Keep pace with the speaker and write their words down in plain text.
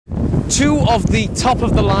Two of the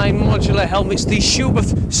top-of-the-line modular helmets, the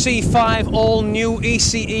Schuberth C5 all-new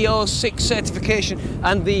ECEO 6 certification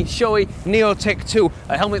and the Shoei Neotec II,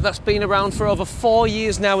 a helmet that's been around for over 4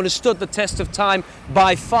 years now and has stood the test of time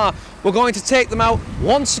by far. We're going to take them out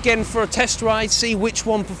once again for a test ride, see which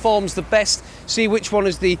one performs the best, see which one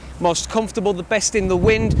is the most comfortable, the best in the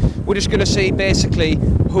wind. We're just going to see basically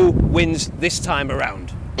who wins this time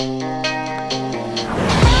around.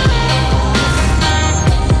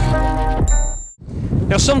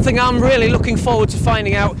 Now, something I'm really looking forward to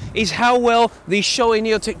finding out is how well the Shoei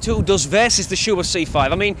Neotec II does versus the Schuberth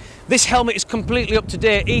C5. I mean, this helmet is completely up to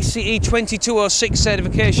date, ECE 2206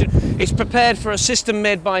 certification. It's prepared for a system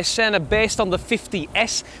made by Sena based on the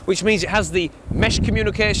 50S, which means it has the mesh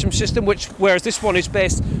communication system, whereas this one is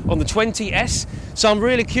based on the 20S. So I'm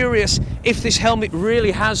really curious if this helmet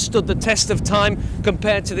really has stood the test of time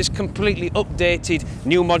compared to this completely updated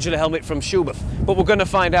new modular helmet from Schuberth. But we're going to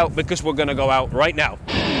find out because we're going to go out right now.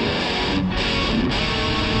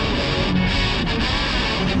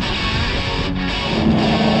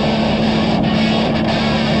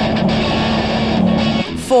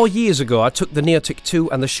 4 years ago, I took the Neotec II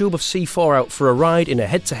and the Schuberth C4 out for a ride in a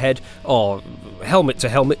head-to-head or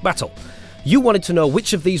helmet-to-helmet battle. You wanted to know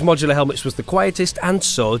which of these modular helmets was the quietest, and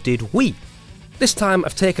so did we. This time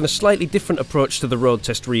I've taken a slightly different approach to the road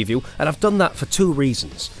test review, and I've done that for two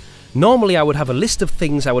reasons. Normally I would have a list of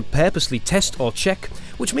things I would purposely test or check,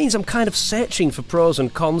 which means I'm kind of searching for pros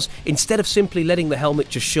and cons instead of simply letting the helmet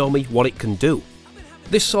just show me what it can do.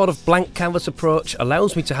 This sort of blank canvas approach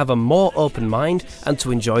allows me to have a more open mind and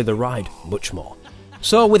to enjoy the ride much more.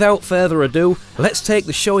 So without further ado, let's take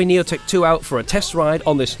the Shoei Neotec II out for a test ride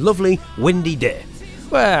on this lovely windy day.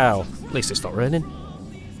 Well, at least it's not raining.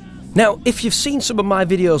 Now, if you've seen some of my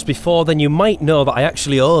videos before, then you might know that I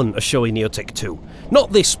actually own a Shoei Neotec II.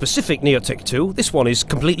 Not this specific Neotec II, this one is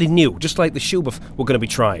completely new, just like the Schuberth we're going to be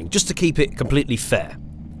trying, just to keep it completely fair.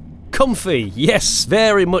 Comfy, yes,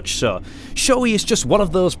 very much so. Shoei is just one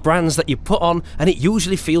of those brands that you put on and it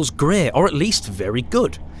usually feels great, or at least very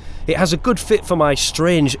good. It has a good fit for my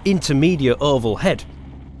strange intermediate oval head.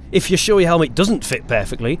 If your Shoei helmet doesn't fit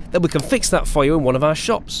perfectly, then we can fix that for you in one of our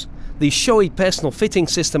shops. The Shoei personal fitting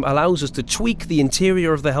system allows us to tweak the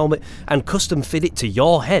interior of the helmet and custom fit it to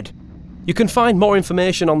your head. You can find more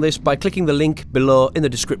information on this by clicking the link below in the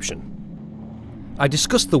description. I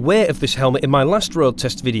discussed the weight of this helmet in my last road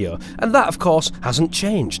test video, and that of course hasn't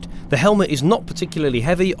changed. The helmet is not particularly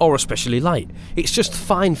heavy or especially light, it's just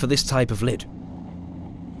fine for this type of lid.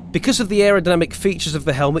 Because of the aerodynamic features of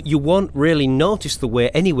the helmet, you won't really notice the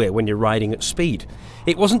weight anyway when you're riding at speed.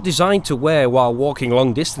 It wasn't designed to wear while walking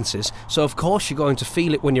long distances, so of course you're going to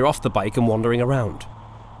feel it when you're off the bike and wandering around.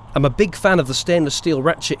 I'm a big fan of the stainless steel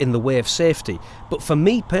ratchet in the way of safety, but for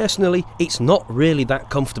me personally, it's not really that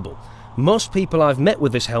comfortable. Most people I've met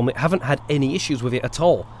with this helmet haven't had any issues with it at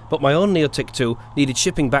all, but my own Neotec II needed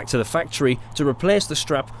shipping back to the factory to replace the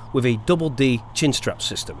strap with a double D chin strap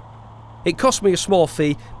system. It cost me a small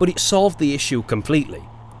fee, but it solved the issue completely.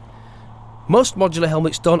 Most modular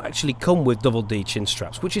helmets don't actually come with double D chin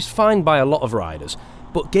straps, which is fine by a lot of riders,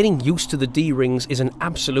 but getting used to the D-rings is an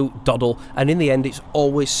absolute doddle, and in the end it's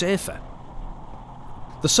always safer.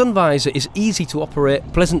 The sun visor is easy to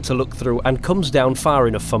operate, pleasant to look through, and comes down far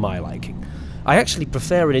enough for my liking. I actually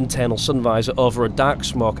prefer an internal sun visor over a dark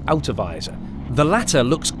smoke outer visor. The latter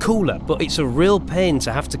looks cooler, but it's a real pain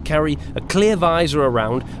to have to carry a clear visor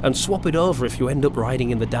around and swap it over if you end up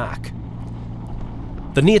riding in the dark.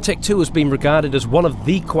 The Neotec II has been regarded as one of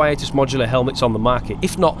the quietest modular helmets on the market,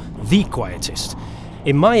 if not the quietest.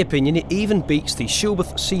 In my opinion, it even beats the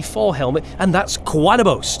Schuberth C4 helmet, and that's quite a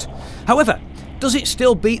boast. However, does it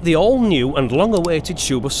still beat the all-new and long-awaited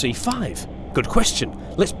Schuberth C5? Good question.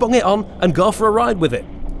 Let's bung it on and go for a ride with it.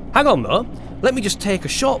 Hang on though, let me just take a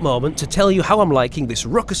short moment to tell you how I'm liking this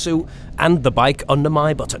rucker suit and the bike under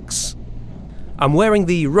my buttocks. I'm wearing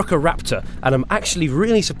the Rucker Raptor, and I'm actually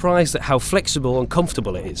really surprised at how flexible and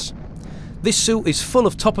comfortable it is. This suit is full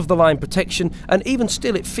of top-of-the-line protection, and even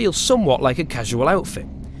still it feels somewhat like a casual outfit.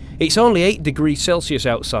 It's only 8 degrees Celsius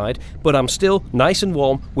outside, but I'm still nice and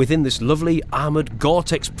warm within this lovely armoured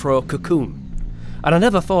Gore-Tex Pro cocoon. And I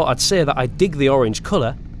never thought I'd say that I dig the orange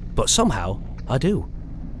colour, but somehow I do.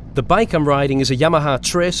 The bike I'm riding is a Yamaha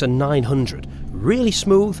Tracer 900. Really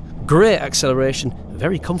smooth, great acceleration,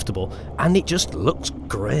 very comfortable, and it just looks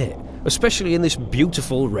great, especially in this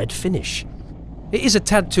beautiful red finish. It is a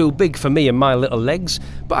tad too big for me and my little legs,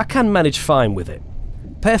 but I can manage fine with it.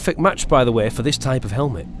 Perfect match, by the way, for this type of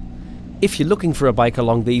helmet. If you're looking for a bike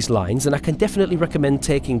along these lines, then I can definitely recommend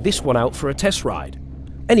taking this one out for a test ride.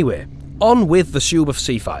 Anyway, on with the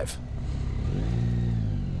Schuberth C5.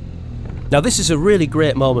 Now this is a really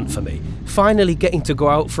great moment for me, finally getting to go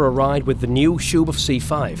out for a ride with the new Schuberth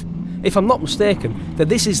C5. If I'm not mistaken, then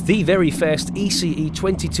this is the very first ECE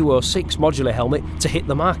 2206 modular helmet to hit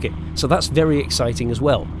the market, so that's very exciting as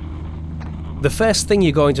well. The first thing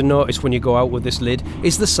you're going to notice when you go out with this lid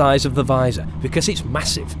is the size of the visor, because it's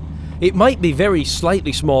massive. It might be very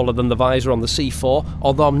slightly smaller than the visor on the C4,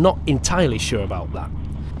 although I'm not entirely sure about that.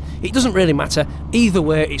 It doesn't really matter, either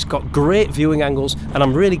way it's got great viewing angles, and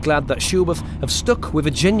I'm really glad that Schuberth have stuck with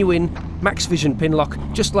a genuine Max Vision pin lock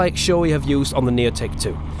just like Shoei have used on the Neotec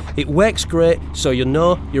II. It works great, so you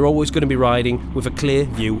know you're always going to be riding with a clear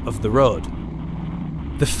view of the road.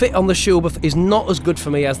 The fit on the Schuberth is not as good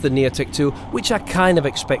for me as the Neotec II, which I kind of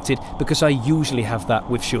expected because I usually have that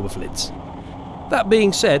with Schuberth lids. That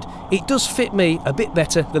being said, it does fit me a bit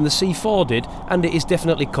better than the C4 did, and it is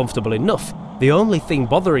definitely comfortable enough. The only thing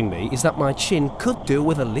bothering me is that my chin could do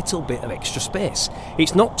with a little bit of extra space.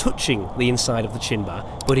 It's not touching the inside of the chin bar,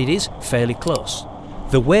 but it is fairly close.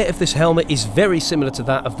 The weight of this helmet is very similar to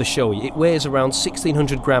that of the Shoei. It weighs around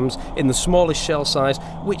 1600 grams in the smallest shell size,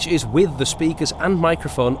 which is with the speakers and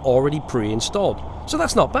microphone already pre-installed. So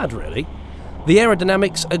that's not bad really. The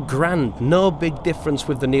aerodynamics are grand, no big difference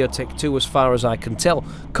with the Neotec II as far as I can tell.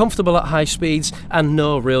 Comfortable at high speeds and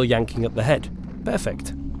no real yanking at the head.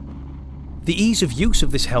 Perfect. The ease of use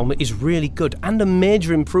of this helmet is really good and a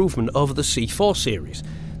major improvement over the C4 series.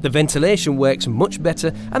 The ventilation works much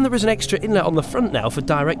better and there is an extra inlet on the front now for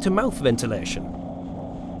direct-to-mouth ventilation.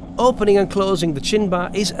 Opening and closing the chin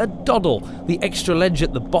bar is a doddle. The extra ledge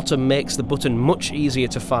at the bottom makes the button much easier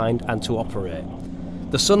to find and to operate.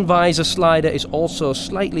 The sun visor slider is also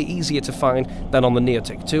slightly easier to find than on the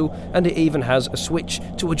Neotec II, and it even has a switch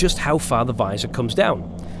to adjust how far the visor comes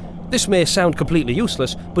down. This may sound completely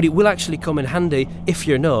useless, but it will actually come in handy if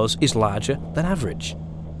your nose is larger than average.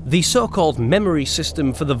 The so-called memory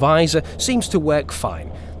system for the visor seems to work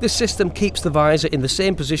fine. This system keeps the visor in the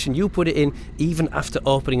same position you put it in even after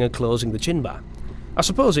opening and closing the chin bar. I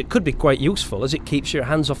suppose it could be quite useful as it keeps your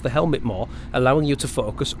hands off the helmet more, allowing you to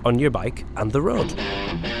focus on your bike and the road.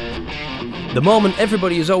 The moment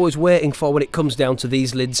everybody is always waiting for when it comes down to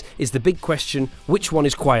these lids is the big question, which one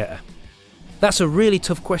is quieter? That's a really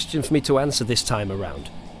tough question for me to answer this time around.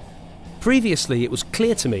 Previously it was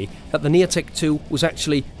clear to me that the Neotec II was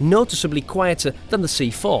actually noticeably quieter than the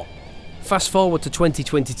C4. Fast forward to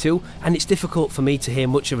 2022 and it's difficult for me to hear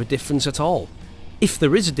much of a difference at all. If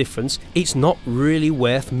there is a difference, it's not really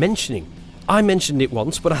worth mentioning. I mentioned it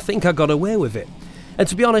once, but I think I got away with it. And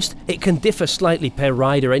to be honest, it can differ slightly per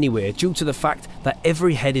rider anyway, due to the fact that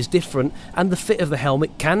every head is different and the fit of the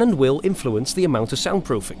helmet can and will influence the amount of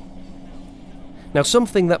soundproofing. Now,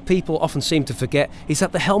 something that people often seem to forget is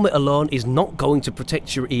that the helmet alone is not going to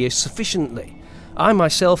protect your ears sufficiently. I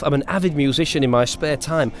myself am an avid musician in my spare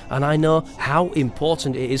time, and I know how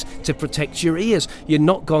important it is to protect your ears. You're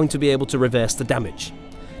not going to be able to reverse the damage.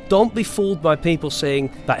 Don't be fooled by people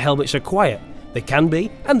saying that helmets are quiet. They can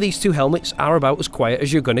be, and these two helmets are about as quiet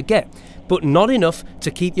as you're going to get, but not enough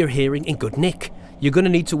to keep your hearing in good nick. You're going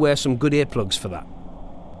to need to wear some good earplugs for that.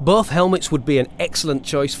 Both helmets would be an excellent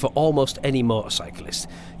choice for almost any motorcyclist.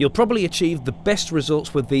 You'll probably achieve the best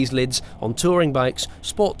results with these lids on touring bikes,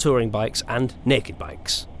 sport touring bikes and naked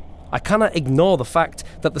bikes. I cannot ignore the fact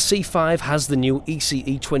that the C5 has the new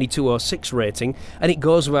ECE 2206 rating, and it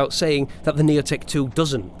goes without saying that the Neotec II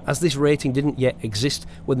doesn't, as this rating didn't yet exist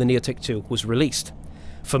when the Neotec II was released.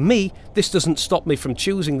 For me, this doesn't stop me from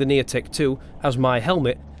choosing the Neotec II as my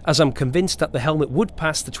helmet, as I'm convinced that the helmet would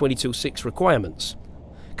pass the 22.6 requirements.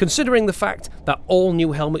 Considering the fact that all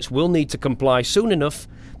new helmets will need to comply soon enough,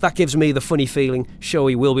 that gives me the funny feeling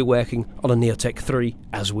Shoei will be working on a Neotec III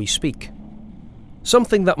as we speak.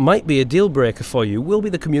 Something that might be a deal breaker for you will be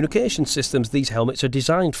the communication systems these helmets are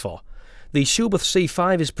designed for. The Schuberth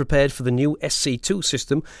C5 is prepared for the new SC2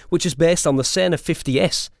 system, which is based on the Sena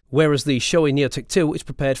 50S, whereas the Shoei Neotec II is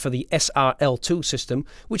prepared for the SRL2 system,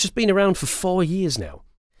 which has been around for 4 years now.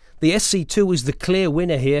 The SC2 is the clear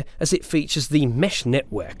winner here as it features the mesh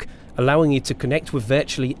network, allowing you to connect with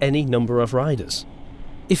virtually any number of riders.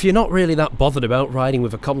 If you're not really that bothered about riding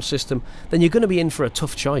with a comm system, then you're going to be in for a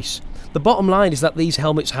tough choice. The bottom line is that these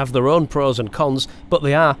helmets have their own pros and cons, but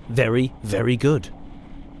they are very, very good.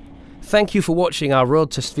 Thank you for watching our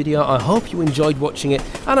road test video. I hope you enjoyed watching it,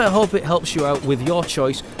 and I hope it helps you out with your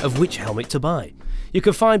choice of which helmet to buy. You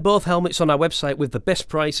can find both helmets on our website with the best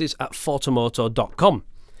prices at fortomoto.com.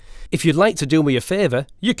 If you'd like to do me a favour,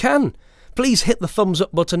 you can. Please hit the thumbs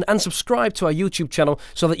up button and subscribe to our YouTube channel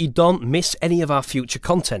so that you don't miss any of our future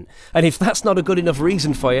content. And if that's not a good enough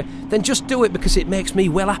reason for you, then just do it because it makes me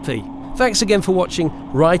well happy. Thanks again for watching,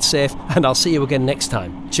 ride safe, and I'll see you again next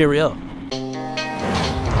time. Cheerio.